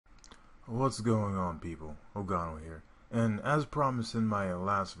What's going on, people? Ogono here. And as promised in my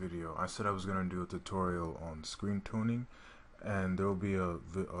last video, I said I was going to do a tutorial on screen toning, and there will be a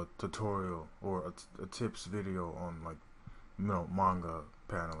tutorial or a tips video on, like, manga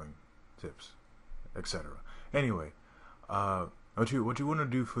paneling tips, etc. Anyway, what you want to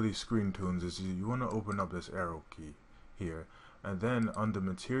do for these screen tones is you want to open up this arrow key here, and then under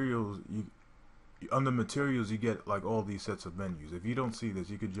materials you get like all these sets of menus. If you don't see this,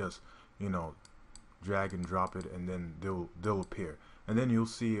 you could just drag and drop it, and then they'll appear, and then you'll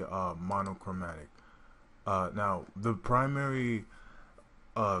see monochromatic. Now the primary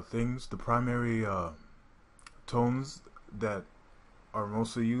tones that are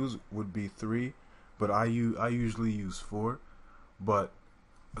mostly used would be 3, but I usually use 4. But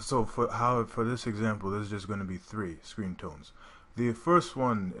so for this example, there's just going to be 3 screen tones. The first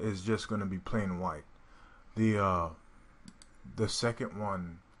one is just going to be plain white. The second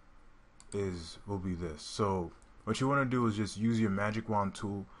one will be this. So what you want to do is just use your magic wand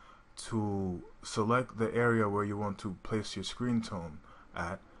tool to select the area where you want to place your screen tone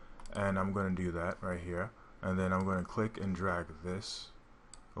at, and I'm going to do that right here, and then I'm going to click and drag this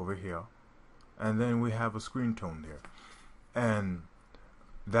over here, and then we have a screen tone there. And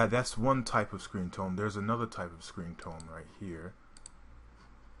that's one type of screen tone. There's another type of screen tone right here,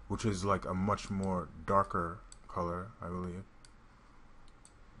 which is like a much more darker color, I believe.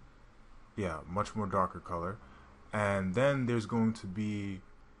 Yeah, much more darker color. And then there's going to be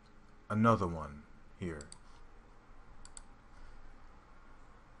another one here,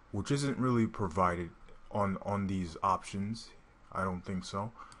 which isn't really provided on these options. I don't think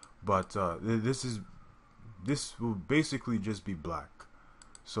so. But this will basically just be black.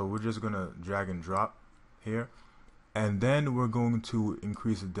 So we're just gonna drag and drop here, and then we're going to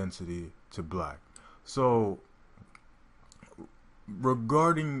increase the density to black. So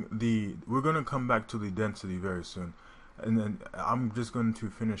regarding we're gonna come back to the density very soon, and then I'm just going to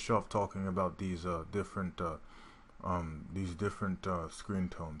finish off talking about these different screen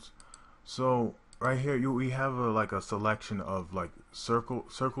tones. So right here we have like a selection of like circle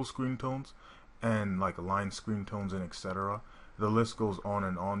screen tones and like line screen tones and etc. The list goes on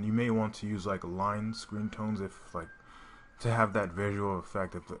and on. You may want to use like line screen tones if like to have that visual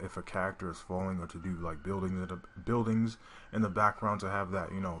effect if a character is falling, or to do like buildings in the background, to have that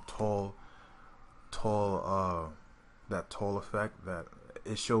tall effect that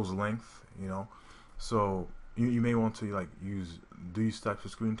it shows length, so you may want to like use these types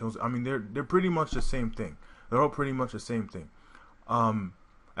of screen tones. I mean, they're pretty much the same thing. They're all pretty much the same thing.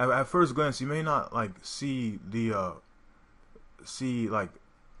 At first glance, you may not like see like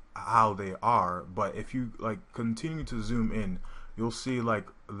how they are, but if you like continue to zoom in, you'll see like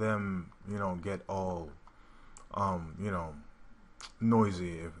them get all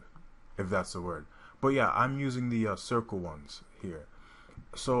noisy, if that's the word. But yeah, I'm using the circle ones here.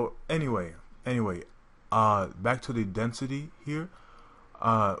 So anyway, back to the density here.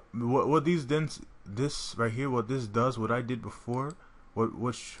 What this right here, what this does, what I did before,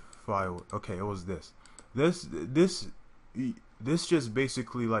 which file? Okay, it was this. This just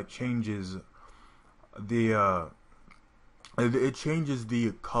basically like changes the it changes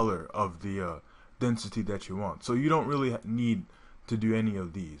the color of the density that you want. So you don't really need to do any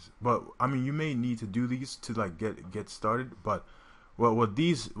of these, but I mean, you may need to do these to like get started. But what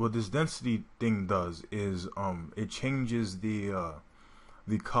this density thing does is it changes the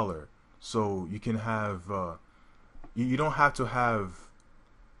color. So you can have you don't have to have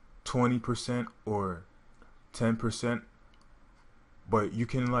 20% or 10%, but you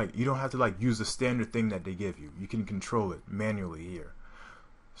can you don't have to like use the standard thing that they give you. You can control it manually here.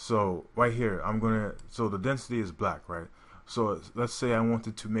 So right here, so the density is black, right? So let's say I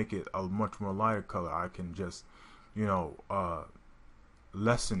wanted to make it a much more lighter color. I can just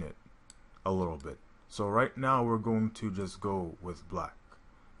lessen it a little bit. So right now we're going to just go with black,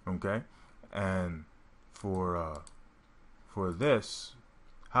 okay? And for this,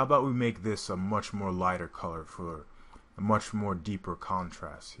 how about we make this a much more lighter color for a much more deeper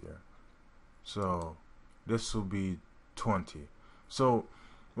contrast here. So this will be 20. So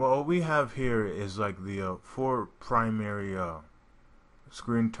what we have here is like the 4 primary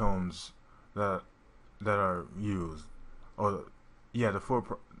screen tones that are used, or yeah, not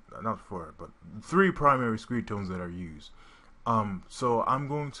 4, but 3 primary screen tones that are used. So I'm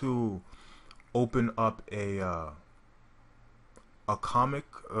going to open up a comic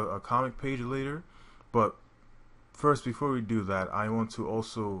page later, but first, before we do that, I want to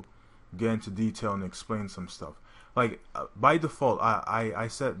also get into detail and explain some stuff. Like by default, I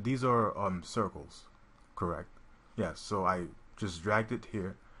said these are circles, correct? Yes. So I just dragged it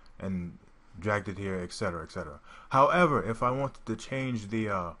here, and dragged it here, etc., etc. However, if I wanted to change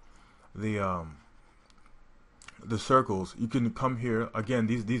the the circles, you can come here again.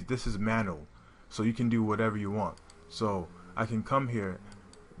 This is manual, so you can do whatever you want. So I can come here.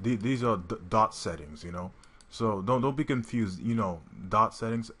 These are dot settings, you know. So don't be confused. You know, dot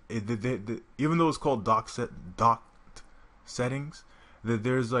settings. Even though it's called dot settings,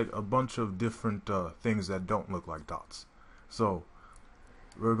 there's like a bunch of different things that don't look like dots. So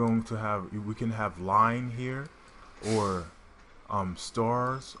we're going to have, we can have line here, or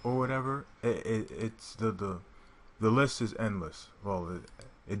stars or whatever. It's the list is endless. Well,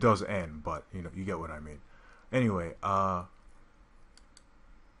 it does end, but you know, you get what I mean. Anyway,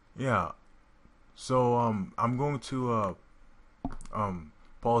 yeah. So I'm going to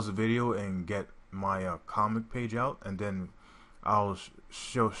pause the video and get my comic page out, and then I'll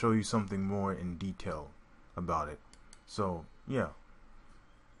show you something more in detail about it. So yeah.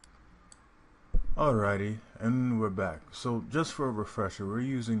 Alrighty, and we're back. So just for a refresher, we're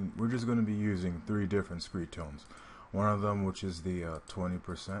just going to be using 3 different screetones. One of them, which is the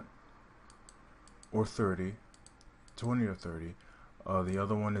 20% or 30, 20 or 30. The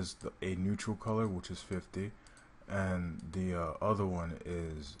other one is a neutral color, which is 50, and the other one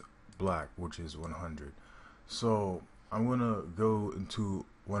is black, which is 100. So I'm gonna go into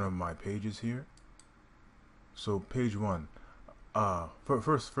one of my pages here. So page 1.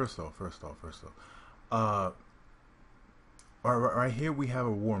 First off, right here we have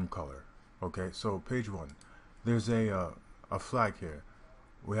a warm color. Okay, so page 1, there's a flag here.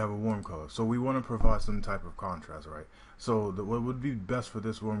 We have a warm color, so we want to provide some type of contrast, right? So what would be best for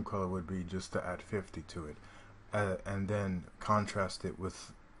this warm color would be just to add 50 to it, and then contrast it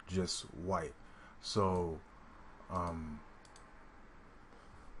with just white. So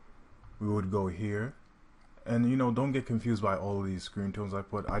we would go here. And you know, don't get confused by all of these screen tones I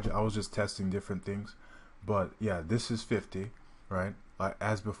put. I was just testing different things, but yeah, this is 50, right? Like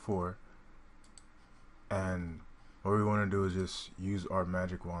as before. And what we want to do is just use our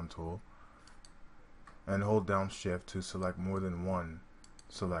magic wand tool and hold down shift to select more than one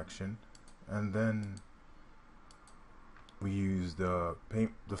selection, and then we use the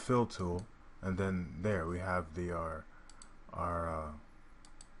fill tool, and then there we have our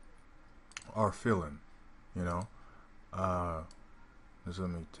fill-in. You know, just let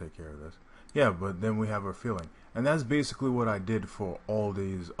me take care of this. Yeah, but then we have our filling, and that's basically what I did for all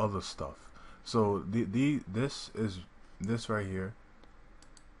these other stuff. So this right here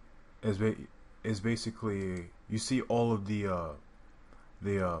is basically, you see all of the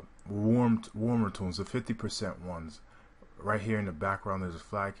warmer tones, the 50% ones. Right here in the background, there's a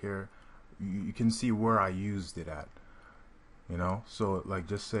flag here. You can see where I used it at. You know, so like,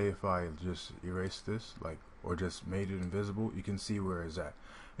 just say if I just erase this, like, or just made it invisible, you can see where it's at.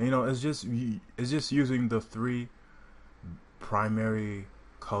 And you know, it's just using the 3 primary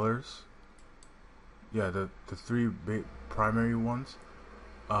colors. Yeah, the 3 primary ones.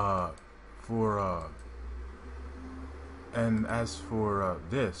 And as for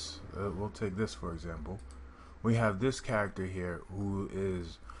this, we'll take this for example. We have this character here who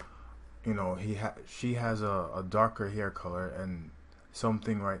is, you know, she has a darker hair color, and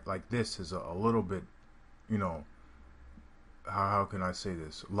something right like this is a little bit, you know, how can I say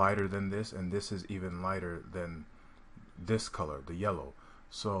this, lighter than this, and this is even lighter than this color, the yellow.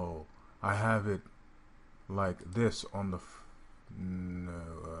 So I have it like this on the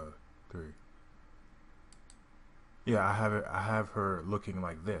 3. Yeah, I have her looking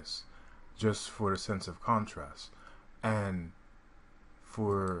like this, just for the sense of contrast. And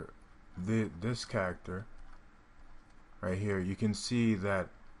for this character right here, you can see that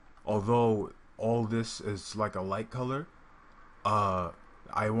although all this is like a light color, I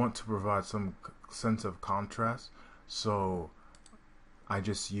want to provide some sense of contrast, so I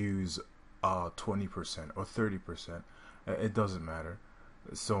just use 20% or 30%. It doesn't matter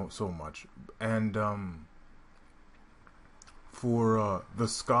so much. And for the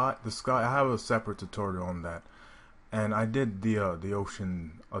sky, I have a separate tutorial on that, and I did the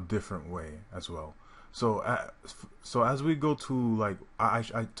ocean a different way as well. So as we go to, like,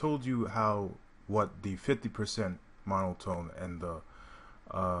 I told you what the 50% monotone and the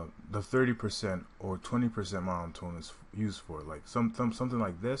 30% or 20% monotone is used for, like something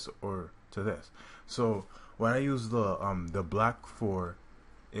like this or to this. So what I use the black for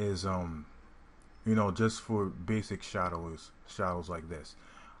is you know, just for basic shadows like this.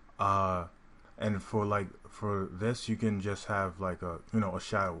 And for this, you can just have like a, you know, a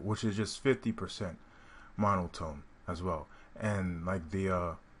shadow which is just 50% monotone as well. And like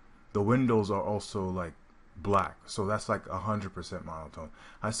the windows are also like black, so that's like 100% monotone.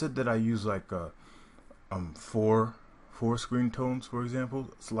 I said that I use like four screen tones, for example.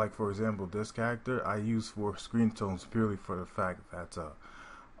 So like for example, this character, I use 4 screen tones purely for the fact that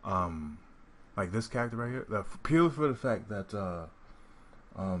like this character right here, purely for the fact that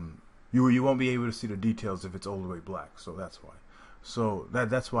you won't be able to see the details if it's all the way black, so that's why. So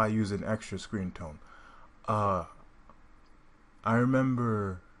that's why I use an extra screen tone. I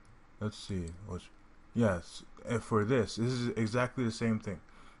remember, let's see, yes, for this is exactly the same thing.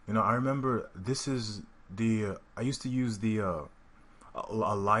 You know, I remember this is the I used to use the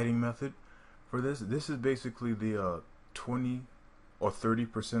a lighting method for this. This is basically the 20 or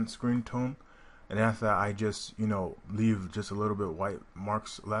 30% screen tone, and after that I just, you know, leave just a little bit white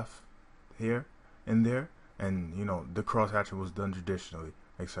marks left here and there, and you know the cross hatching was done traditionally,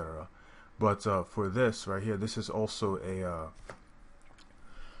 etc. But for this right here, this is also a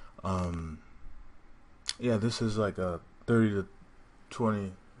yeah, this is like a 30 to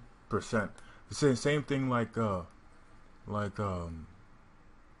 20%. The same thing like where's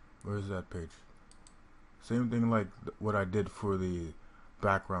that page? Same thing like what I did for the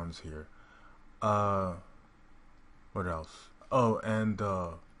backgrounds here. What else? Oh, and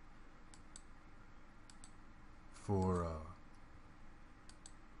for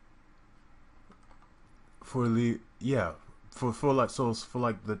the, yeah, for like, so for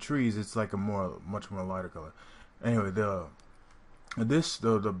like the trees, it's like a much more lighter color. Anyway, the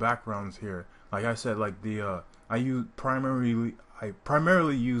backgrounds here, like I said, like the I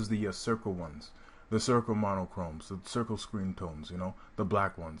primarily use the circle ones, the circle monochromes, the circle screen tones, you know, the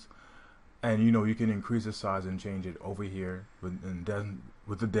black ones. And you know, you can increase the size and change it over here with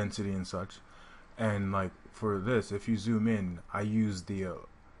the density and such. And like for this, if you zoom in, I use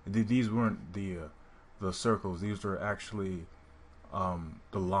these weren't the circles, these were actually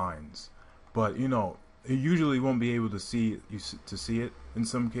the lines. But you know, you usually won't be able to see it in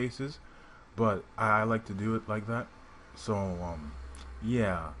some cases, but I like to do it like that. So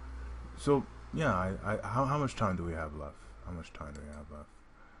yeah, so yeah, how much time do we have left? How much time do we have left?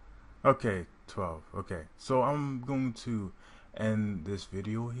 Okay, 12. Okay, so I'm going to end this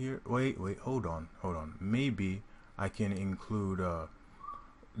video here. Wait, hold on. Maybe I can include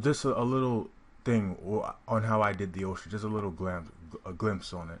just a little thing on how I did the ocean, just a little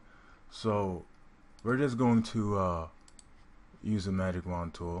glimpse on it. So we're just going to use the magic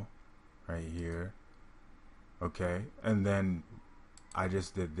wand tool right here. Okay, and then I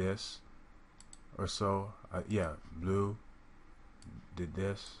just did this or so. Yeah, blue, did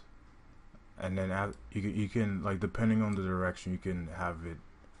this, and then you can like, depending on the direction, you can have it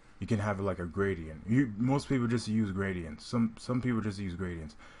like a gradient. Most people just use gradients. Some people just use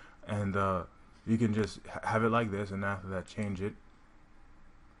gradients, and you can just have it like this, and after that change it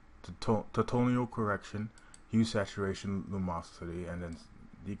to tonal correction, hue, saturation, luminosity, and then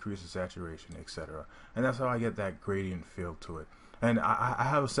decrease the saturation, etc. And that's how I get that gradient feel to it. And I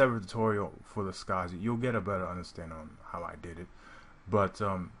have a separate tutorial for the skies. You'll get a better understanding on how I did it. But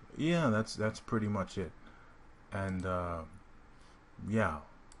yeah, that's pretty much it. And yeah,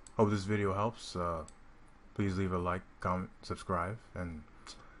 hope this video helps. Please leave a like, comment, subscribe, and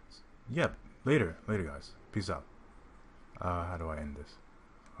yeah, later guys. Peace out. How do I end this?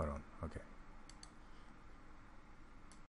 Hold on. Okay.